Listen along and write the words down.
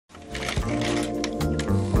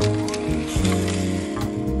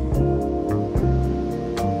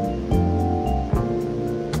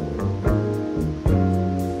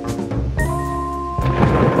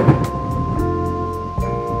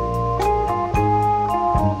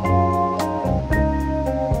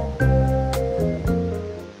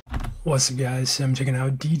What's up, guys? I'm checking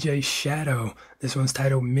out DJ Shadow. This one's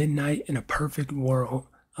titled Midnight in a Perfect World.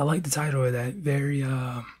 I like the title of that. Very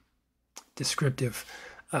descriptive.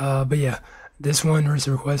 But yeah, this one was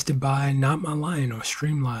requested by Not My Lion on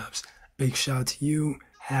Streamlabs. Big shout out to you.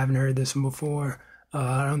 Haven't heard this one before.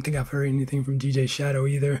 I don't think I've heard anything from DJ Shadow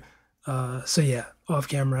either. So yeah, off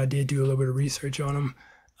camera, I did do a little bit of research on him.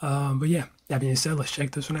 But yeah, that being said, let's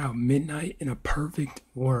check this one out. Midnight in a Perfect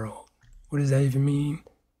World. What does that even mean?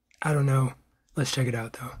 I don't know. Let's check it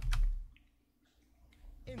out though.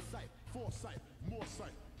 Insight, foresight, more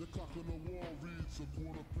sight. The clock on the wall reads a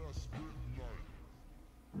quarter past midnight.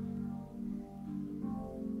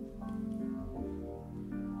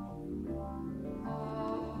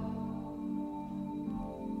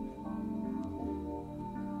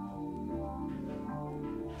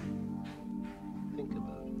 Think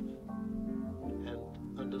about it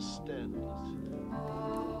and understand it.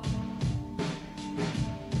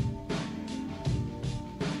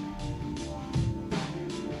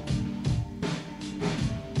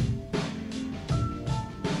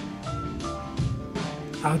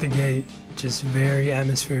 Out the gate, just very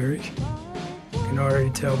atmospheric. Can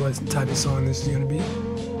already tell what type of song this is gonna be.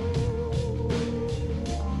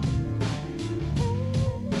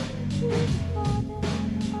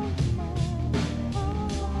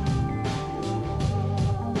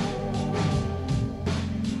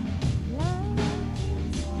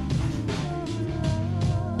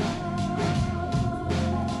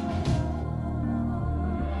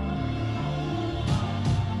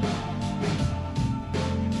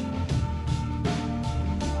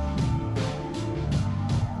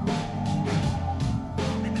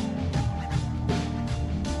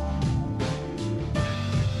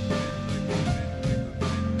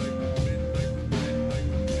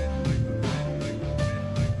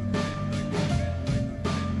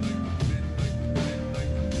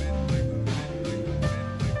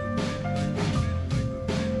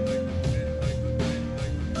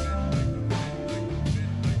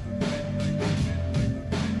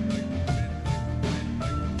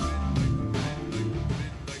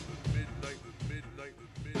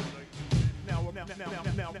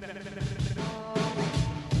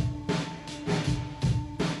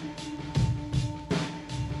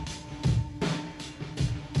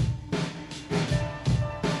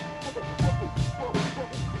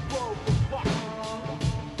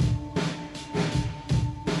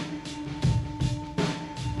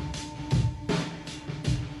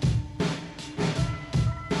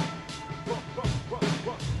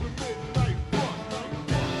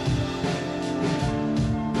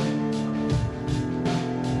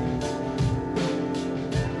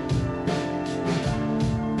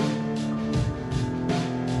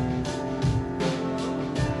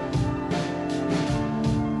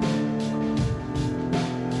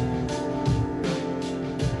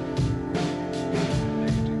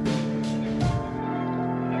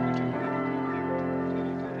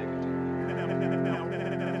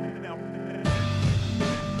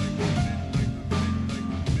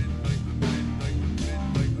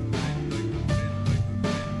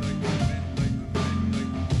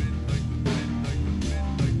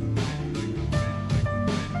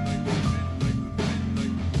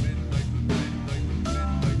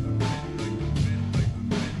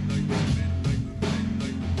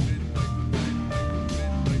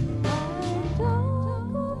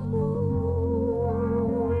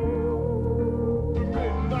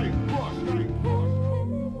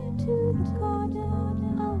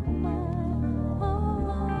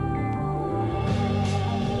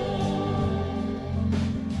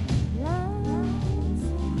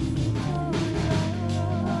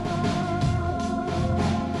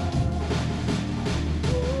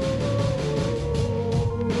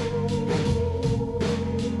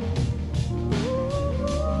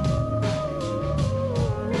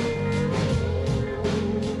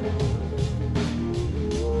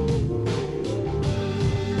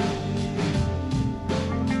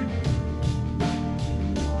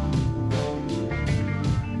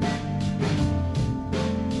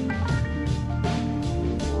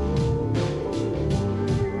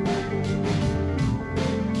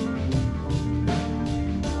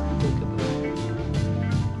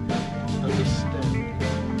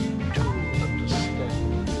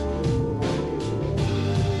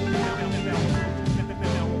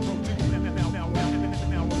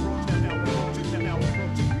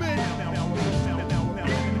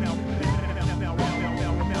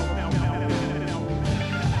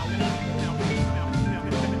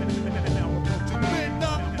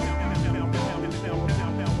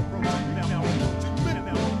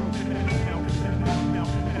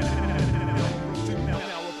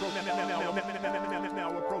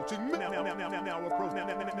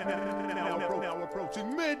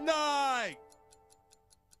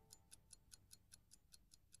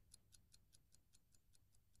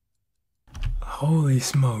 Holy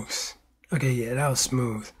smokes. Okay, yeah, that was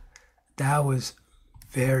smooth. That was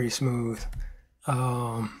very smooth.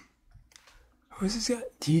 Um, who's this guy?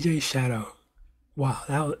 DJ Shadow.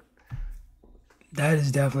 Wow, that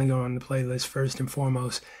is definitely going on the playlist first and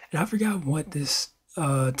foremost. And I forgot what this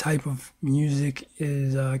type of music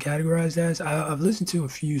is categorized as. I've listened to a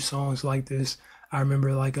few songs like this. I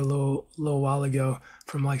remember like a little while ago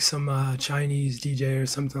from like some Chinese DJ or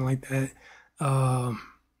something like that. Um,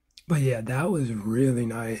 but yeah, that was really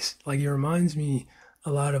nice. Like it reminds me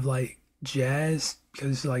a lot of like jazz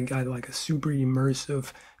because it's like got like a super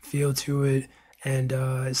immersive feel to it, and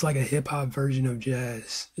it's like a hip hop version of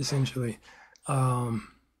jazz essentially.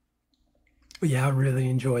 Um, but yeah, I really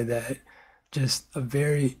enjoyed that. Just a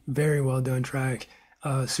very well done track.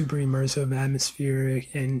 Super immersive,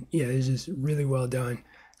 atmospheric, and yeah, it's just really well done.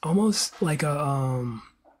 Almost like a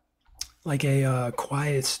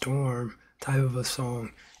quiet storm type of a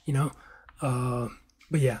song, you know. Uh,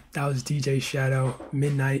 but yeah, that was DJ Shadow,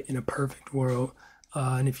 Midnight in a Perfect World.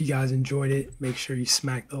 And if you guys enjoyed it, make sure you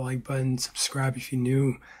smack the like button, subscribe if you're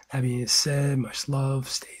new. That being said, much love,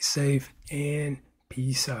 stay safe, and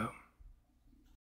peace out.